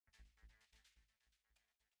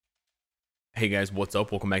Hey guys, what's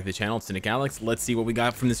up? Welcome back to the channel. It's Cynicalex. Let's see what we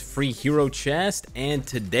got from this free hero chest. And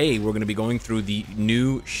today we're going to be going through the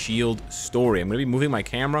new shield story. I'm going to be moving my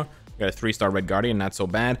camera. Got a 3-star Red Guardian, not so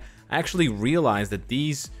bad. I actually realized that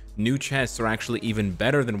these new chests are actually even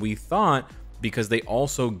better than we thought, because they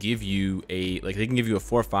also give you they can give you a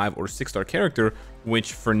 4, 5, or 6-star character,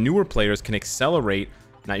 which for newer players can accelerate,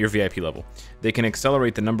 not your VIP level, they can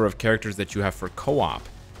accelerate the number of characters that you have for co-op.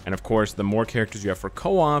 And of course, the more characters you have for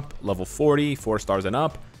co-op, level 40, 4 stars and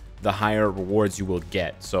up, the higher rewards you will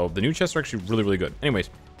get. So the new chests are actually really, really good. Anyways,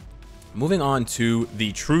 moving on to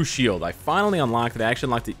the true shield. I finally unlocked it. I actually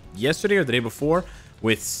unlocked it yesterday or the day before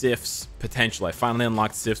with Sif's potential. I finally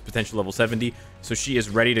unlocked Sif's potential level 70. So she is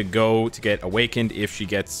ready to go to get awakened if she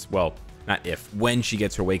gets, well, not if, when she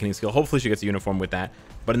gets her awakening skill. Hopefully she gets a uniform with that.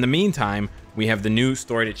 But in the meantime, we have the new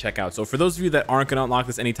story to check out. So for those of you that aren't going to unlock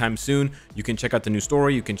this anytime soon, you can check out the new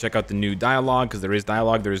story. You can check out the new dialogue, because there is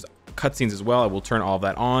dialogue. There's cutscenes as well. I will turn all of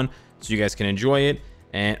that on so you guys can enjoy it.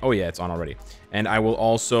 And oh yeah, it's on already. And I will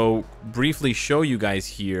also briefly show you guys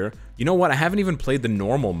here. You know what? I haven't even played the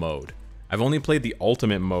normal mode. I've only played the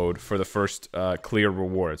ultimate mode for the first clear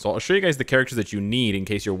reward. So I'll show you guys the characters that you need in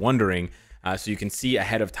case you're wondering. So you can see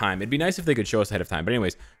ahead of time. It'd be nice if they could show us ahead of time. But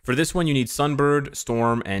anyways, for this one, you need Sunbird,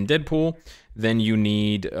 Storm, and Deadpool. Then you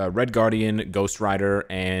need Red Guardian, Ghost Rider,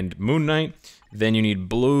 and Moon Knight. Then you need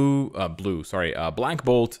Black Bolt,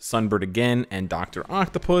 Sunbird again, and Dr.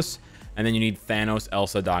 Octopus. And then you need Thanos,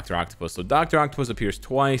 Elsa, Dr. Octopus. So Dr. Octopus appears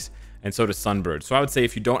twice, and so does Sunbird. So I would say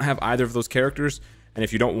if you don't have either of those characters, and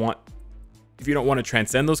if you don't want to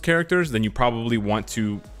transcend those characters, then you probably want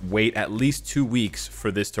to wait at least 2 weeks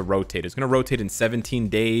for this to rotate. It's going to rotate in 17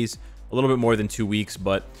 days, a little bit more than 2 weeks,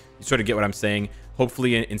 but you sort of get what I'm saying.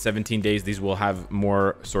 Hopefully in 17 days, these will have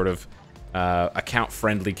more sort of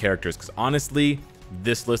account-friendly characters, because honestly,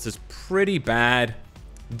 this list is pretty bad.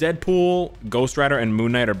 Deadpool, Ghost Rider, and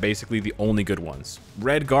Moon Knight are basically the only good ones.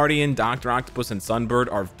 Red Guardian, Dr. Octopus, and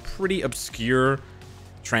Sunbird are pretty obscure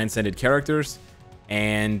transcended characters,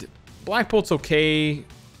 and Black Bolt's okay,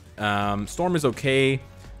 Storm is okay,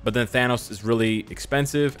 but then Thanos is really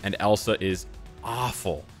expensive, and Elsa is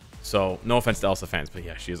awful. So no offense to Elsa fans, but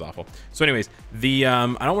yeah, she is awful. So anyways,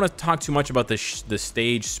 I don't want to talk too much about the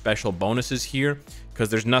stage special bonuses here, because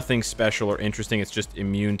there's nothing special or interesting. It's just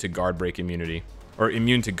immune to guard break immunity, or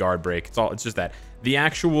immune to guard break. It's just that. The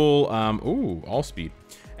actual all speed.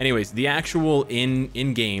 Anyways, the actual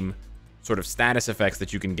in-game sort of status effects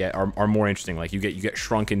that you can get are more interesting. Like you get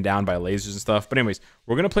shrunken down by lasers and stuff. But anyways,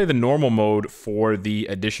 we're gonna play the normal mode for the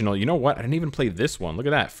additional. You know what? I didn't even play this one. Look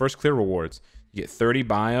at that. First clear rewards. You get 30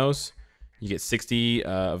 bios. You get 60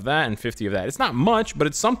 of that and 50 of that. It's not much, but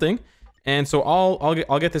it's something. And so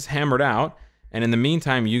I'll get this hammered out. And in the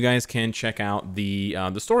meantime, you guys can check out the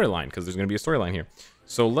storyline, because there's gonna be a storyline here.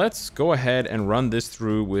 So let's go ahead and run this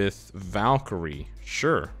through with Valkyrie.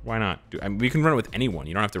 Sure, why not? We can run it with anyone.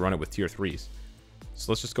 You don't have to run it with tier 3s.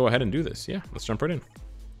 So let's just go ahead and do this. Yeah, let's jump right in.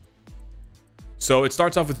 So it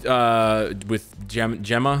starts off with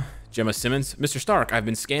Gemma Simmons. Mr. Stark, I've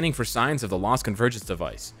been scanning for signs of the Lost Convergence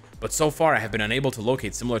device, but so far I have been unable to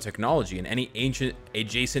locate similar technology in any ancient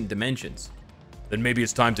adjacent dimensions. Then maybe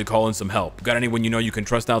it's time to call in some help. Got anyone you know you can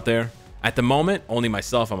trust out there? At the moment, only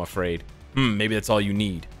myself, I'm afraid. Maybe that's all you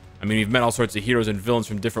need. I mean, we've met all sorts of heroes and villains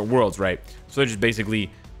from different worlds, right? So they're just basically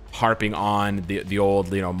harping on the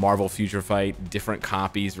old, Marvel Future Fight, different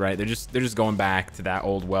copies, right? They're just going back to that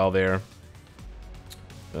old well there.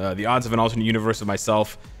 The odds of an alternate universe of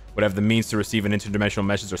myself would have the means to receive an interdimensional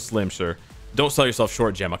message are slim, sir. Don't sell yourself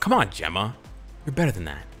short, Gemma. Come on, Gemma. You're better than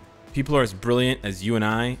that. People as brilliant as you and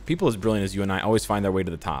I always find their way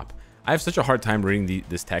to the top. I have such a hard time reading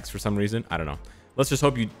this text for some reason. I don't know. Let's just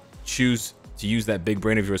hope you choose to use that big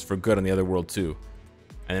brain of yours for good on the other world too.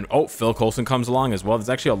 And then, oh, Phil Coulson comes along as well. There's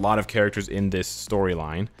actually a lot of characters in this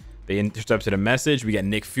storyline. They intercepted a message. We get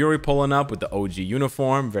Nick Fury pulling up with the OG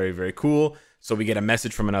uniform. Very, very cool. So we get a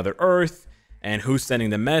message from another Earth. And who's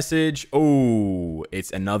sending the message? Oh,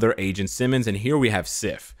 it's another Agent Simmons. And here we have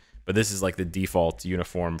Sif. But this is like the default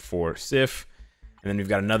uniform for Sif. And then we've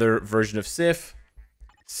got another version of Sif.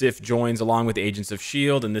 Sif joins along with the Agents of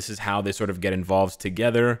S.H.I.E.L.D. And this is how they sort of get involved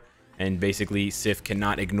together. And basically, Sif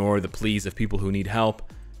cannot ignore the pleas of people who need help.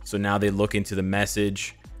 So now they look into the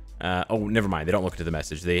message. Oh, never mind. They don't look into the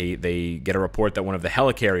message. They get a report that one of the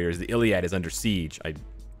helicarriers, the Iliad, is under siege. I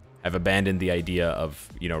have abandoned the idea of,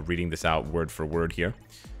 reading this out word for word here.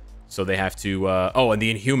 So they have to... oh, and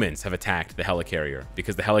the Inhumans have attacked the helicarrier,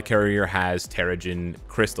 because the helicarrier has Terrigen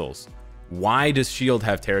crystals. Why does S.H.I.E.L.D.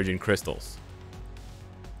 have Terrigen crystals?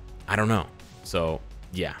 I don't know. So,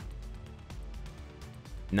 yeah.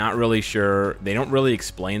 Not really sure. They don't really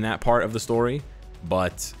explain that part of the story,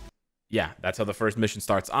 but yeah, that's how the first mission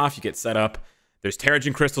starts off. You get set up. There's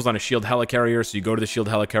Terrigen crystals on a shield helicarrier, so you go to the shield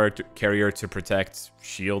helicarrier to protect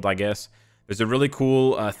shield, I guess. There's a really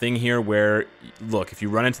cool thing here where, look, if you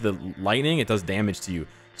run into the lightning, it does damage to you.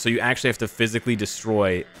 So you actually have to physically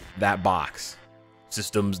destroy that box.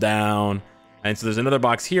 Systems down. And so there's another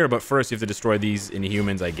box here, but first you have to destroy these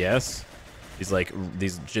Inhumans, I guess.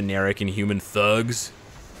 These generic Inhuman thugs.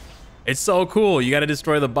 It's so cool. You got to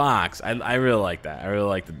destroy the box. I really like that. I really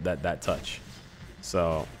like that touch.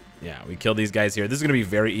 So yeah, we kill these guys here. This is going to be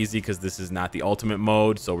very easy because this is not the ultimate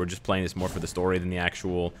mode. So we're just playing this more for the story than the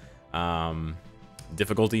actual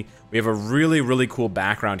difficulty. We have a really, really cool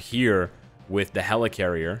background here with the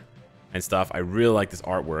helicarrier and stuff. I really like this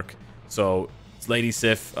artwork. So Lady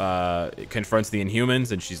Sif confronts the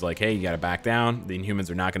Inhumans, and she's like, hey, you got to back down. The Inhumans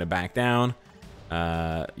are not going to back down.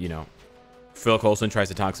 You know, Phil Coulson tries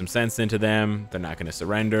to talk some sense into them. They're not going to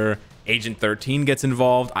surrender. Agent 13 gets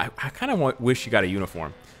involved. I kind of wish she got a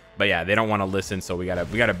uniform. But yeah, they don't want to listen, so we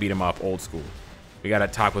gotta beat them up old school. We gotta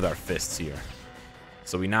talk with our fists here.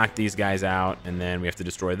 So we knock these guys out, and then we have to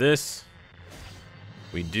destroy this.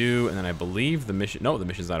 We do, and then I believe the mission... No, the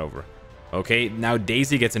mission's not over. Okay, now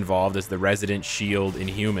Daisy gets involved as the resident shield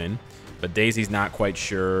Inhuman, but Daisy's not quite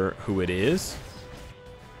sure who it is.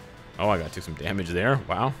 Oh, I took some damage there.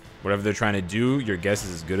 Wow. Whatever they're trying to do, your guess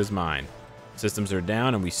is as good as mine. Systems are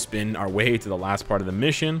down, and we spin our way to the last part of the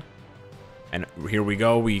mission. And here we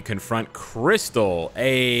go. We confront Crystal.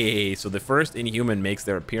 Hey, so the first Inhuman makes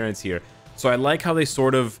their appearance here. So I like how they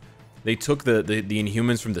took the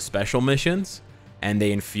Inhumans from the special missions and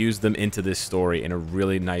they infused them into this story in a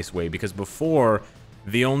really nice way. Because before,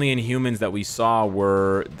 the only Inhumans that we saw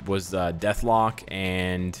was Deathlock,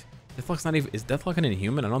 and Deathlock's not even... Is Deathlock an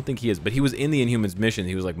Inhuman? I don't think he is, but he was in the Inhumans mission.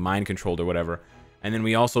 He was like mind controlled or whatever. And then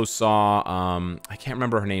we also saw, I can't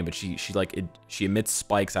remember her name, but she emits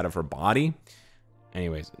spikes out of her body.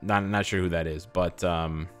 Anyways, not sure who that is, but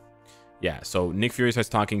yeah. So Nick Fury starts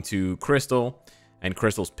talking to Crystal, and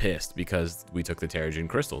Crystal's pissed because we took the Terrigen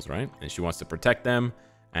crystals, right? And she wants to protect them,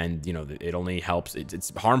 and you know it only helps.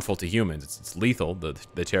 It's harmful to humans. It's lethal. The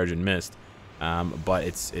Terrigen mist, but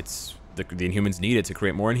the Inhumans need it to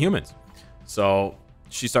create more Inhumans. So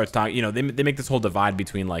she starts talking, you know, they make this whole divide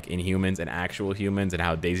between like Inhumans and actual humans and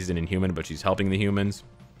how Daisy's an Inhuman, but she's helping the humans.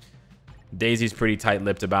 Daisy's pretty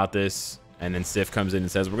tight-lipped about this, and then Sif comes in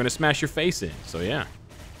and says, we're going to smash your face in. So yeah,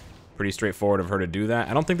 pretty straightforward of her to do that.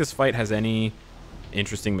 I don't think this fight has any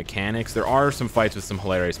interesting mechanics. There are some fights with some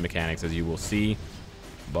hilarious mechanics, as you will see,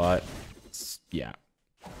 but yeah.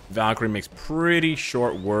 Valkyrie makes pretty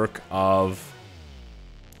short work of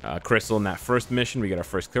Crystal in that first mission. We get our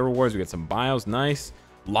first clear rewards. We get some bios. Nice.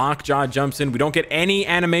 Lockjaw jumps in. We don't get any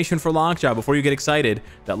animation for Lockjaw before you get excited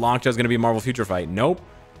that Lockjaw is going to be a Marvel Future Fight. Nope.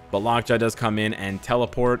 But Lockjaw does come in and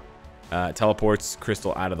teleports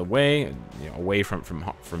Crystal out of the way, you know, away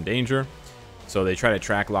from danger. So they try to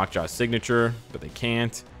track Lockjaw's signature, but they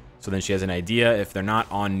can't. So then she has an idea. If they're not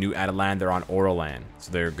on New Atalan, they're on Oralan.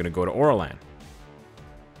 So they're going to go to Oralan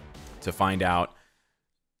to find out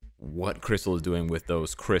what Crystal is doing with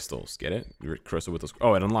those crystals. Get it? Crystal with those.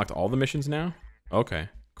 Oh, it unlocked all the missions now? Okay,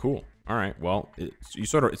 cool. All right. Well, it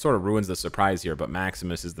sort of ruins the surprise here, but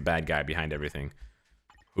Maximus is the bad guy behind everything.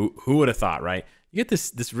 Who would have thought, right? You get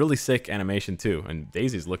this really sick animation too, and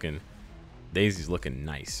Daisy's looking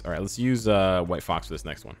nice. All right, let's use White Fox for this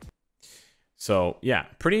next one. So yeah,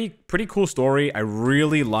 pretty cool story. I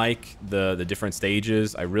really like the different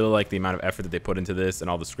stages. I really like the amount of effort that they put into this and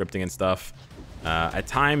all the scripting and stuff. At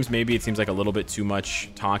times, maybe it seems like a little bit too much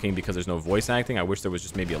talking because there's no voice acting. I wish there was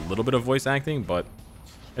just maybe a little bit of voice acting, but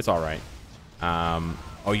it's all right.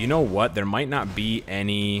 Oh, you know what? There might not be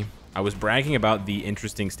any... I was bragging about the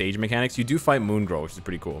interesting stage mechanics. You do fight Moongirl, which is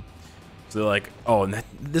pretty cool. So they're like, oh, and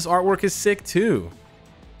this artwork is sick too.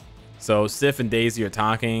 So Sif and Daisy are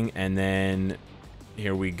talking, and then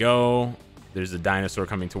here we go. There's a dinosaur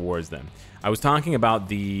coming towards them. I was talking about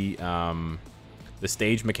the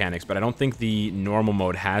stage mechanics, but I don't think the normal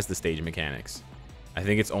mode has the stage mechanics. I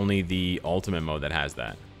think it's only the ultimate mode that has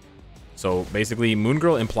that. So basically,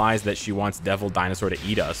 Moongirl implies that she wants Devil Dinosaur to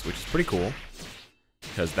eat us, which is pretty cool,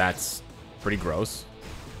 because that's pretty gross.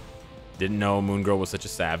 Didn't know Moongirl was such a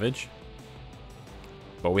savage.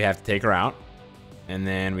 But we have to take her out. And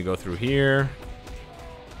then we go through here.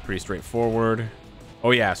 Pretty straightforward.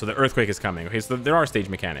 Oh yeah, so the earthquake is coming. Okay, so there are stage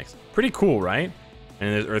mechanics. Pretty cool, right?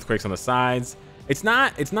 And there's earthquakes on the sides. It's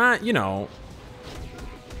not, you know,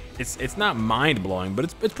 it's not mind-blowing, but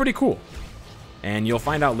it's pretty cool. And you'll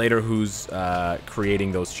find out later who's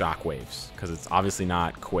creating those shockwaves, because it's obviously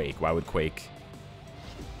not Quake. Why would Quake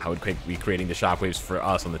how would Quake be creating the shockwaves for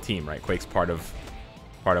us on the team, right? Quake's part of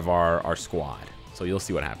our squad. So you'll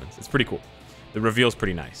see what happens. It's pretty cool. The reveal's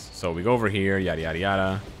pretty nice. So we go over here, yada, yada,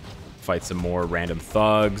 yada. Fight some more random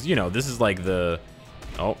thugs. You know, this is like the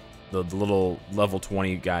little level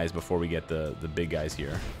 20 guys before we get the big guys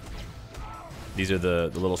here. These are the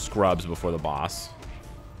little scrubs before the boss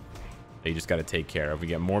that you just got to take care of. We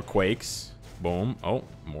get more Quakes. Boom. Oh,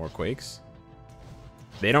 more Quakes.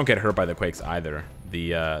 They don't get hurt by the Quakes either.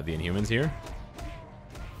 The Inhumans here.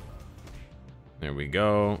 There we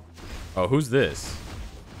go. Oh, who's this?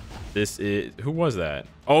 This is... Who was that?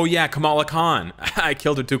 Oh, yeah, Kamala Khan. I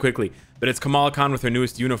killed her too quickly. But it's Kamala Khan with her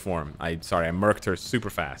newest uniform. Sorry, I murked her super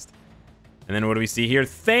fast. And then what do we see here?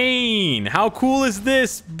 Thane! How cool is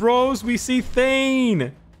this, bros? We see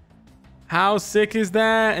Thane! How sick is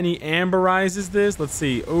that? And he amberizes this. Let's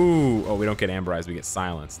see. Ooh. Oh, we don't get amberized. We get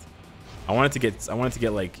silenced. I wanted to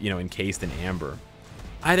get like, you know, encased in amber.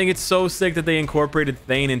 I think it's so sick that they incorporated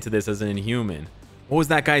Thane into this as an Inhuman. What was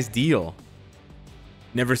that guy's deal?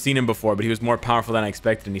 Never seen him before, but he was more powerful than I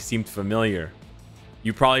expected, and he seemed familiar.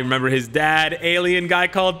 You probably remember his dad, alien guy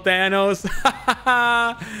called Thanos.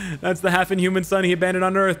 That's the half-inhuman son he abandoned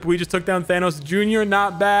on Earth, but we just took down Thanos Jr.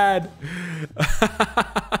 Not bad.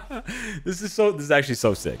 This is actually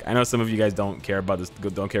so sick. I know some of you guys don't care about this,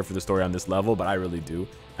 don't care for the story on this level, but I really do,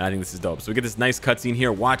 and I think this is dope. So we get this nice cutscene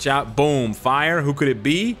here. Watch out! Boom! Fire. Who could it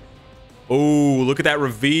be? Oh, look at that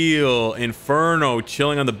reveal. Inferno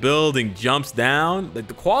chilling on the building, jumps down. Like,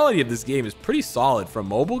 the quality of this game is pretty solid for a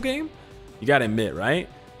mobile game. You gotta admit, right?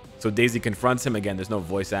 So Daisy confronts him. Again, there's no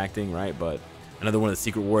voice acting, right? But another one of the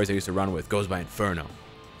secret wars I used to run with goes by Inferno.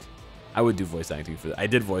 I would do voice acting for that. I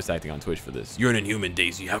did voice acting on Twitch for this. You're an Inhuman,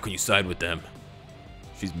 Daisy. How can you side with them?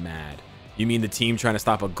 She's mad. You mean the team trying to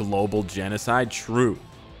stop a global genocide? True.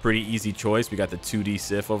 Pretty easy choice. We got the 2D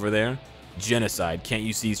Sif over there. Genocide. Can't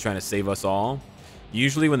you see he's trying to save us all?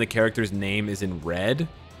 Usually when the character's name is in red,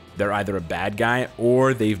 they're either a bad guy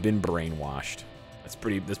or they've been brainwashed. That's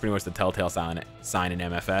pretty much the telltale sign in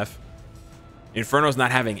MFF. Inferno's not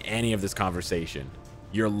having any of this conversation.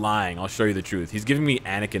 You're lying. I'll show you the truth. He's giving me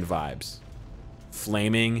Anakin vibes.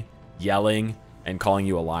 Flaming, yelling, and calling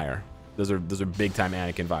you a liar. Those are big time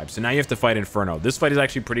Anakin vibes. So now you have to fight Inferno. This fight is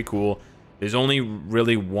actually pretty cool. There's only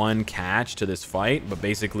really one catch to this fight, but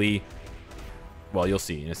basically, well, you'll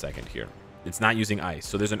see in a second here. It's not using ice.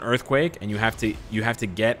 So there's an earthquake, and you have to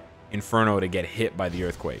get Inferno to get hit by the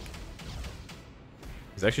earthquake.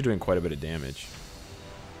 He's actually doing quite a bit of damage.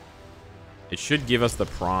 It should give us the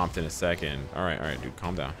prompt in a second. All right, dude,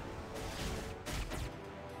 calm down.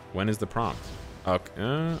 When is the prompt?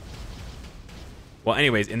 Okay. Well,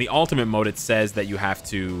 anyways, in the ultimate mode, it says that you have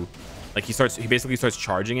to, like, he basically starts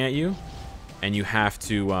charging at you, and you have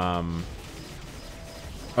to, oh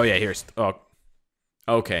yeah, here's, oh,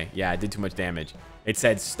 okay, yeah, I did too much damage. It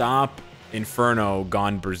said stop Inferno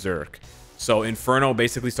gone berserk. So Inferno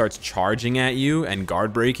basically starts charging at you and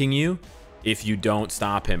guard breaking you if you don't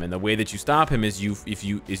stop him. And the way that you stop him is you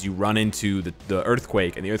run into the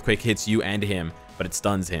earthquake, and the earthquake hits you and him, but it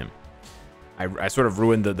stuns him. I sort of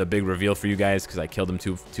ruined the big reveal for you guys because I killed him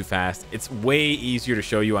too fast. It's way easier to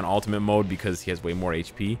show you on ultimate mode because he has way more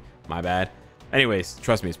HP. My bad. Anyways,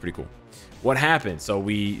 trust me, it's pretty cool. What happened? So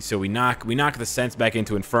we knock the sense back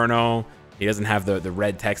into Inferno. He doesn't have the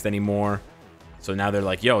red text anymore. So now they're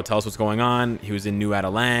like, yo, tell us what's going on. He was in New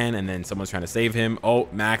Adelan, and then someone's trying to save him. Oh,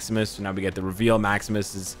 Maximus. So now we get the reveal.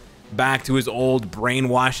 Maximus is back to his old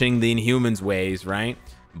brainwashing the Inhumans ways, right?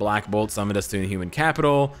 Black Bolt summoned us to the Inhuman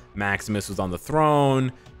capital. Maximus was on the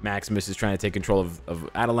throne. Maximus is trying to take control of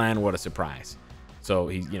Adelan. What a surprise. So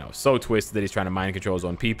he's, you know, so twisted that he's trying to mind control his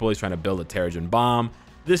own people. He's trying to build a Terrigen bomb.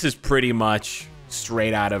 This is pretty much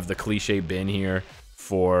straight out of the cliche bin here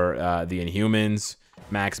for the Inhumans.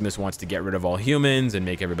 Maximus wants to get rid of all humans and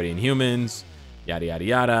make everybody Inhumans. Yada, yada,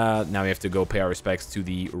 yada. Now we have to go pay our respects to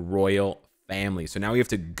the royal family. So now we have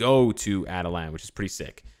to go to Adelan, which is pretty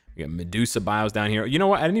sick. We got Medusa Bios down here. You know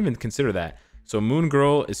what? I didn't even consider that. So Moon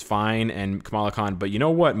Girl is fine and Kamala Khan. But you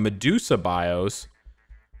know what? Medusa Bios,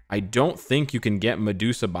 I don't think you can get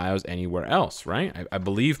Medusa Bios anywhere else, right? I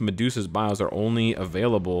believe Medusa's Bios are only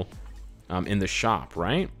available in the shop,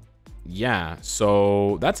 right? Yeah,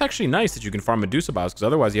 so that's actually nice that you can farm Medusa Bios, because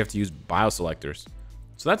otherwise you have to use bioselectors.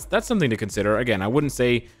 So that's something to consider. Again, I wouldn't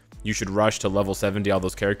say you should rush to level 70 all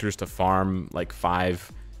those characters to farm like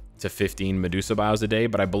 5 to 15 Medusa Bios a day,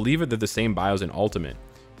 but I believe they're the same bios in Ultimate.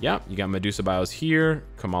 Yeah, you got Medusa Bios here,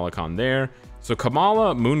 Kamala Khan there. So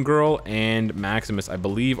Kamala, Moon Girl, and Maximus, I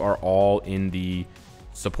believe, are all in the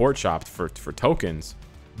support shop for tokens,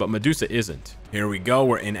 but Medusa isn't. Here we go.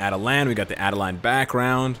 We're in Adelan. We got the Adelan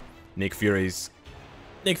background. Nick Fury's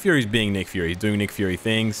Nick Fury's being Nick Fury. He's doing Nick Fury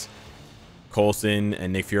things. Coulson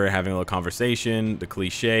and Nick Fury having a little conversation. The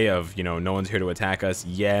cliche of, you know, no one's here to attack us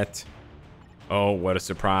yet. Oh, what a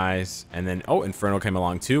surprise. And then, oh, Inferno came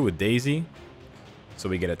along too with Daisy. So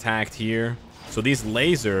we get attacked here. So these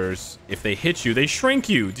lasers, if they hit you, they shrink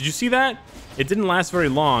you. Did you see that? It didn't last very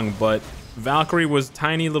long, but Valkyrie was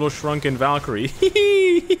tiny little shrunken Valkyrie.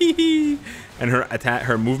 And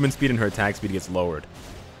her movement speed and her attack speed gets lowered,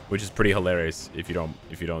 which is pretty hilarious if you don't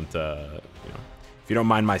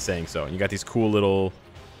mind my saying so. And you got these cool little,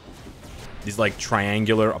 these like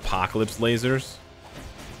triangular apocalypse lasers.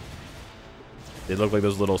 They look like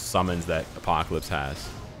those little summons that Apocalypse has.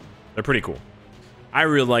 They're pretty cool. I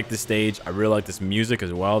really like this stage. I really like this music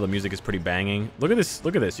as well. The music is pretty banging. Look at this.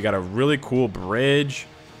 Look at this. You got a really cool bridge.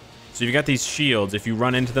 So you got these shields. If you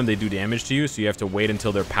run into them, they do damage to you. So you have to wait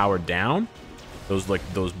until they're powered down. Those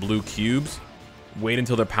blue cubes. Wait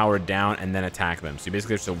until they're powered down and then attack them. So you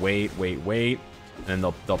basically have to wait, and then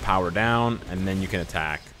they'll power down, and then you can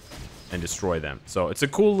attack and destroy them. So it's a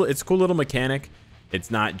cool little mechanic. It's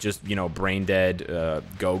not just, you know, brain dead,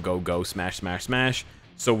 go, smash.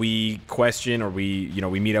 So we question, or we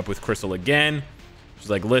meet up with Crystal again. She's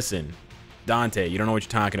like, listen, Dante, you don't know what you're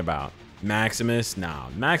talking about. Maximus, no.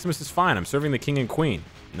 Maximus is fine. I'm serving the king and queen.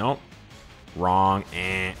 Nope. Wrong.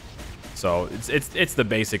 So it's the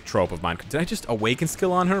basic trope of mine. Did I just awaken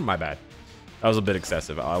skill on her? My bad. That was a bit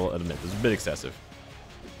excessive. I'll admit, it was a bit excessive.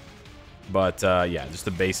 But yeah, just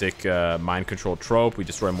the basic mind control trope. We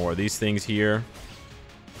destroy more of these things here.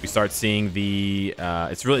 We start seeing the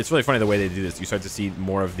it's really funny the way they do this. You start to see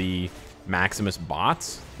more of the Maximus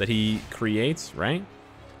bots that he creates, right?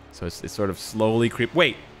 So it's sort of slowly creep.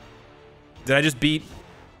 Wait, did I just beat?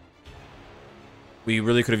 We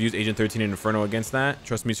really could have used Agent 13 and Inferno against that.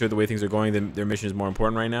 Trust me, sir, the way things are going, their mission is more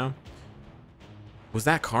important right now. Was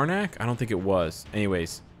that Karnak? I don't think it was.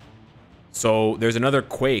 Anyways, so there's another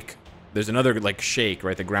quake. There's another like shake,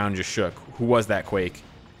 right? The ground just shook. Who was that quake?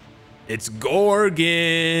 It's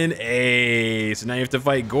Gorgon. Hey, so now you have to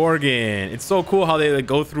fight Gorgon. It's so cool how they like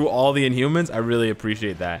go through all the Inhumans. I really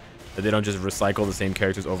appreciate that they don't just recycle the same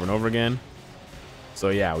characters over and over again. So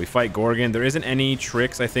yeah, we fight Gorgon. There isn't any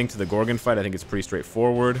tricks, I think, to the Gorgon fight. I think it's pretty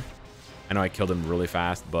straightforward. I know I killed him really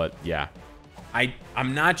fast, but yeah.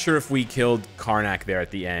 I'm not sure if we killed Karnak there at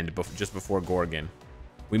the end, just before Gorgon.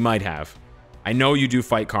 We might have. I know you do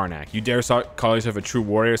fight Karnak. You dare call yourself a true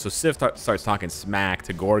warrior, so Sif starts talking smack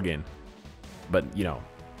to Gorgon. But, you know,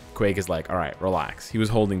 Quake is like, all right, relax. He was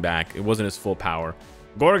holding back. It wasn't his full power.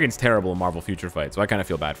 Gorgon's terrible in Marvel Future Fight, so I kind of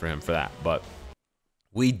feel bad for him for that. But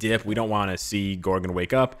we dip. We don't want to see Gorgon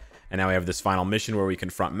wake up. And now we have this final mission where we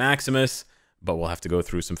confront Maximus, but we'll have to go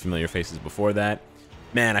through some familiar faces before that.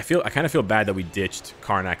 Man, I kind of feel bad that we ditched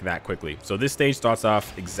Karnak that quickly. So this stage starts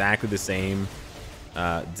off exactly the same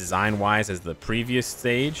design-wise as the previous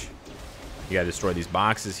stage. You gotta destroy these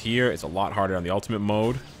boxes here. It's a lot harder on the ultimate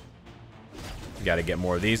mode. You gotta get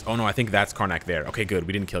more of these. Oh no, I think that's Karnak there. Okay, good.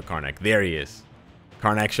 We didn't kill Karnak. There he is.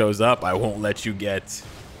 Karnak shows up. I won't let you get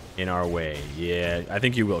in our way. Yeah, I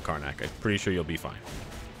think you will, Karnak. I'm pretty sure you'll be fine.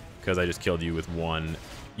 Because I just killed you with one.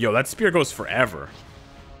 Yo, that spear goes forever.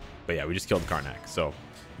 But yeah, we just killed Karnak. So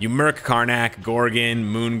you murk Karnak, Gorgon,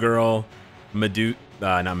 Moon Girl,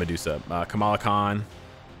 not Medusa, Kamala Khan.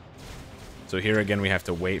 So here again, we have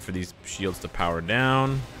to wait for these shields to power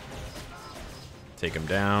down. Take them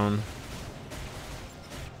down.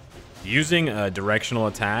 Using a directional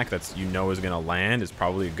attack that's is going to land is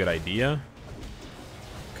probably a good idea.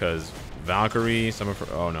 Because Valkyrie, some of her...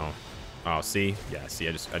 Oh, no. Oh, see? Yeah, see,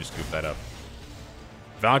 I just goofed that up.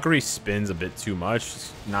 Valkyrie spins a bit too much.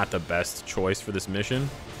 It's not the best choice for this mission.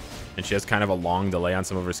 And she has kind of a long delay on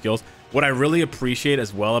some of her skills. What I really appreciate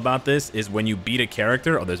as well about this is when you beat a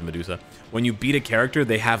character... Oh, there's Medusa. When you beat a character,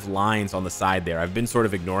 they have lines on the side there. I've been sort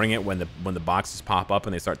of ignoring it when the boxes pop up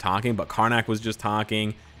and they start talking. But Karnak was just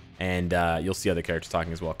talking. And you'll see other characters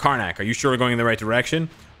talking as well. Karnak, are you sure we're going in the right direction?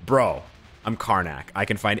 Bro, I'm Karnak. I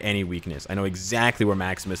can find any weakness. I know exactly where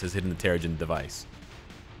Maximus has hidden the Terrigen device.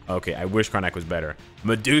 Okay, I wish Karnak was better.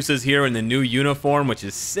 Medusa's here in the new uniform, which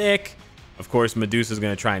is sick. Of course, Medusa's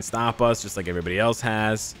going to try and stop us, just like everybody else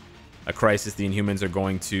has. A crisis the Inhumans are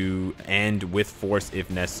going to end with force if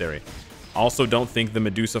necessary. Also, don't think the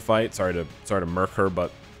Medusa fight. Sorry to murk her,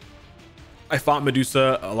 but I fought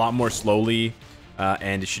Medusa a lot more slowly.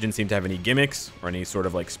 And she didn't seem to have any gimmicks or any sort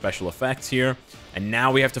of like special effects here. And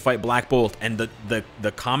now we have to fight Black Bolt. And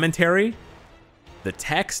the commentary, the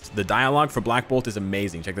text, the dialogue for Black Bolt is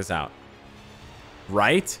amazing. Check this out.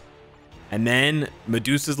 Right? And then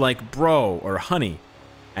Medusa's like, bro, or honey.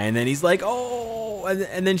 And then he's like, oh, oh,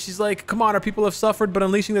 and then she's like, come on, our people have suffered, but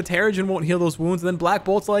unleashing the Terrigen won't heal those wounds. And then Black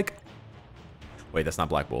Bolt's like, wait, that's not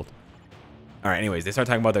Black Bolt. All right, anyways, they start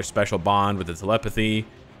talking about their special bond with the telepathy,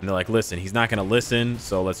 and they're like, listen, he's not gonna listen,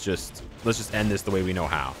 so let's just end this the way we know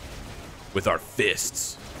how, with our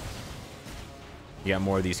fists. You got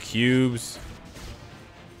more of these cubes.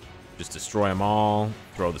 Just destroy them all.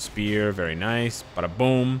 Throw the spear, very nice. Bada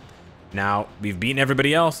boom. Now we've beaten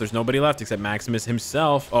everybody else. There's nobody left except Maximus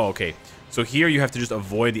himself. Oh, okay. So here you have to just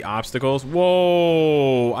avoid the obstacles.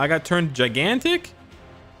 Whoa, I got turned gigantic.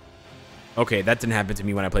 Okay, that didn't happen to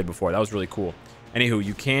me when I played before. That was really cool. Anywho,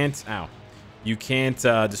 you can't, you can't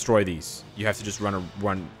destroy these. You have to just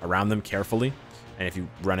run around them carefully. And if you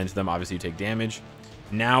run into them, obviously you take damage.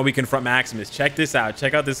 Now we confront Maximus. Check this out.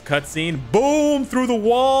 Check out this cutscene. Boom, through the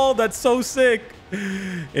wall. That's so sick.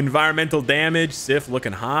 Environmental damage. Sif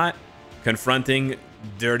looking hot. Confronting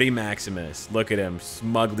Dirty Maximus. Look at him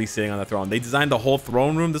smugly sitting on the throne. They designed the whole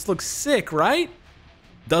throne room. This looks sick, right?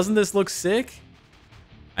 Doesn't this look sick?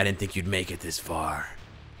 I didn't think you'd make it this far.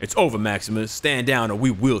 It's over, Maximus. Stand down or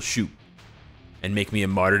we will shoot. And make me a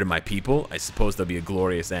martyr to my people? I suppose there'll be a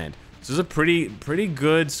glorious end. So there's a pretty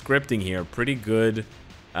good scripting here. Pretty good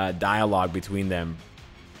dialogue between them.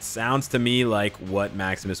 Sounds to me like what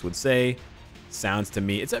Maximus would say. Sounds to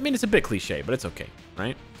me, I mean, it's a bit cliche, but it's okay,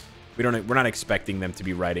 right? We're not expecting them to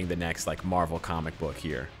be writing the next like Marvel comic book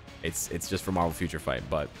here. It's just for Marvel Future Fight,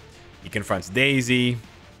 but he confronts Daisy.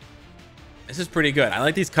 This is pretty good. I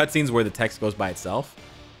like these cutscenes where the text goes by itself.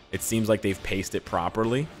 It seems like they've paced it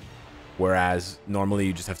properly, whereas normally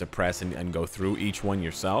you just have to press and go through each one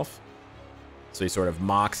yourself. So he sort of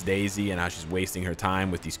mocks Daisy and how she's wasting her time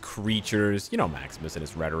with these creatures. You know, Maximus and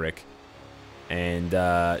his rhetoric. And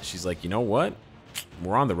she's like, you know what?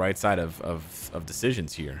 We're on the right side of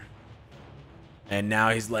decisions here. And now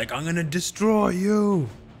he's like, I'm gonna destroy you.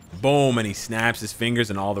 Boom, and he snaps his fingers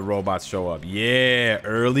and all the robots show up. Yeah,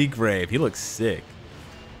 early grave. He looks sick.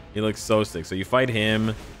 He looks so sick. So you fight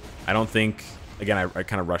him. I don't think, again, I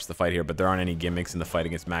kind of rushed the fight here, but there aren't any gimmicks in the fight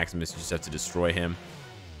against Maximus. You just have to destroy him.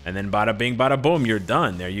 And then bada bing, bada boom, you're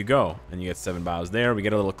done. There you go. And you get 7 bows there. We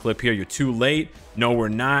get a little clip here. You're too late. No, we're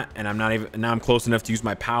not. And I'm not even, now I'm close enough to use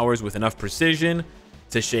my powers with enough precision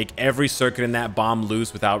to shake every circuit in that bomb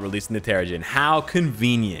loose without releasing the Terrigen. How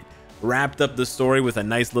convenient. Wrapped up the story with a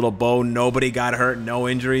nice little bow. Nobody got hurt. No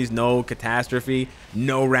injuries. No catastrophe.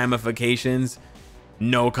 No ramifications.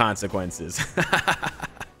 No consequences.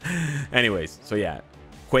 Anyways, so yeah.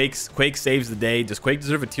 Quake saves the day. Does Quake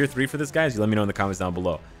deserve a tier 3 for this, guys? You let me know in the comments down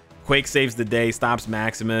below. Quake saves the day, stops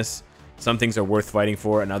Maximus. Some things are worth fighting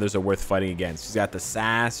for and others are worth fighting against. She's got the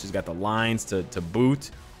sass, she's got the lines to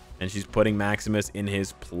boot, and she's putting Maximus in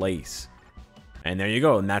his place. And there you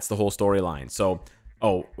go, and that's the whole storyline. So,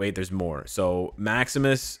 oh, wait, there's more. So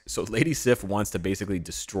Maximus, so Lady Sif wants to basically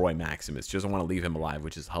destroy Maximus. She doesn't want to leave him alive,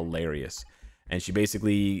 which is hilarious. And she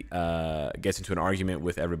basically gets into an argument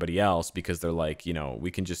with everybody else because they're like, you know,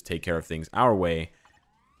 we can just take care of things our way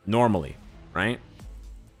normally, right?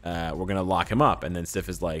 We're going to lock him up. And then Sif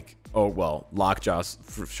is like, oh, well, Lockjaw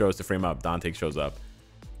shows to frame up. Dante shows up.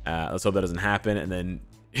 Let's hope that doesn't happen. And then,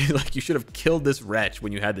 like, you should have killed this wretch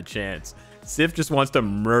when you had the chance. Sif just wants to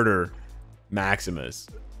murder Maximus.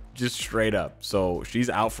 Just straight up. So she's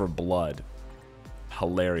out for blood.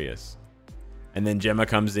 Hilarious. And then Gemma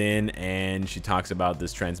comes in and she talks about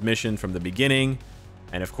this transmission from the beginning.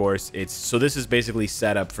 And of course, so this is basically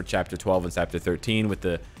set up for chapter 12 and chapter 13 with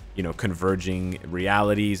the, you know, converging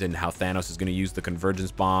realities and how Thanos is going to use the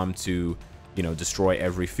convergence bomb to, you know, destroy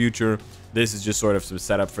every future. This is just sort of some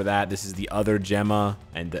setup for that. This is the other Gemma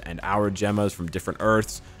and our Gemmas from different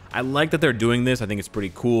Earths. I like that they're doing this. I think it's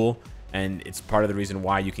pretty cool. And it's part of the reason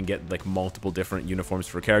why you can get like multiple different uniforms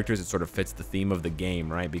for characters. It sort of fits the theme of the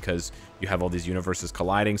game, right? Because you have all these universes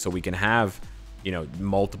colliding, so we can have, you know,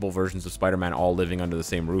 multiple versions of Spider-Man all living under the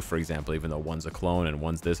same roof, for example, even though one's a clone and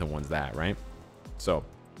one's this and one's that, right? So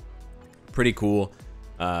pretty cool.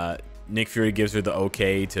 Nick Fury gives her the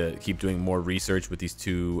okay to keep doing more research with these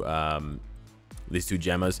two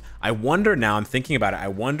Gemmas. I wonder now, I'm thinking about it, I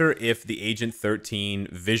wonder if the Agent 13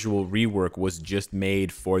 visual rework was just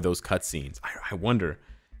made for those cutscenes. I wonder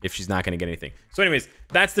if she's not going to get anything. So anyways,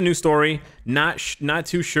 that's the new story. Not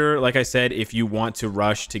too sure, like I said, if you want to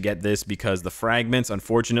rush to get this because the fragments,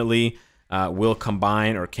 unfortunately, will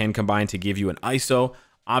combine or can combine to give you an ISO.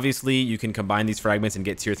 Obviously, you can combine these fragments and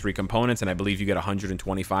get tier 3 components, and I believe you get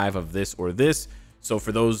 125 of this or this. So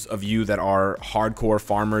for those of you that are hardcore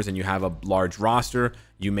farmers and you have a large roster,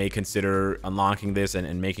 you may consider unlocking this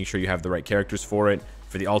and making sure you have the right characters for it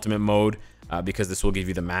for the ultimate mode, because this will give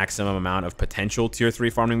you the maximum amount of potential tier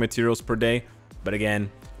 3 farming materials per day. But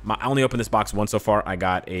again, I only opened this box once so far. I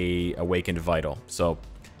got a Awakened Vital. So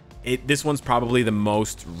this one's probably the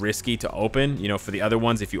most risky to open. You know, for the other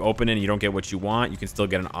ones, if you open it and you don't get what you want, you can still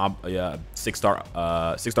get an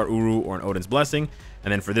 6-star Uru or an Odin's Blessing.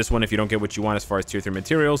 And then for this one, if you don't get what you want as far as tier 3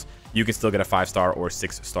 materials, you can still get a 5-star or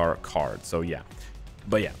 6-star card. So yeah.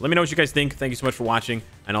 But yeah, let me know what you guys think. Thank you so much for watching,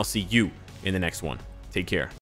 and I'll see you in the next one. Take care.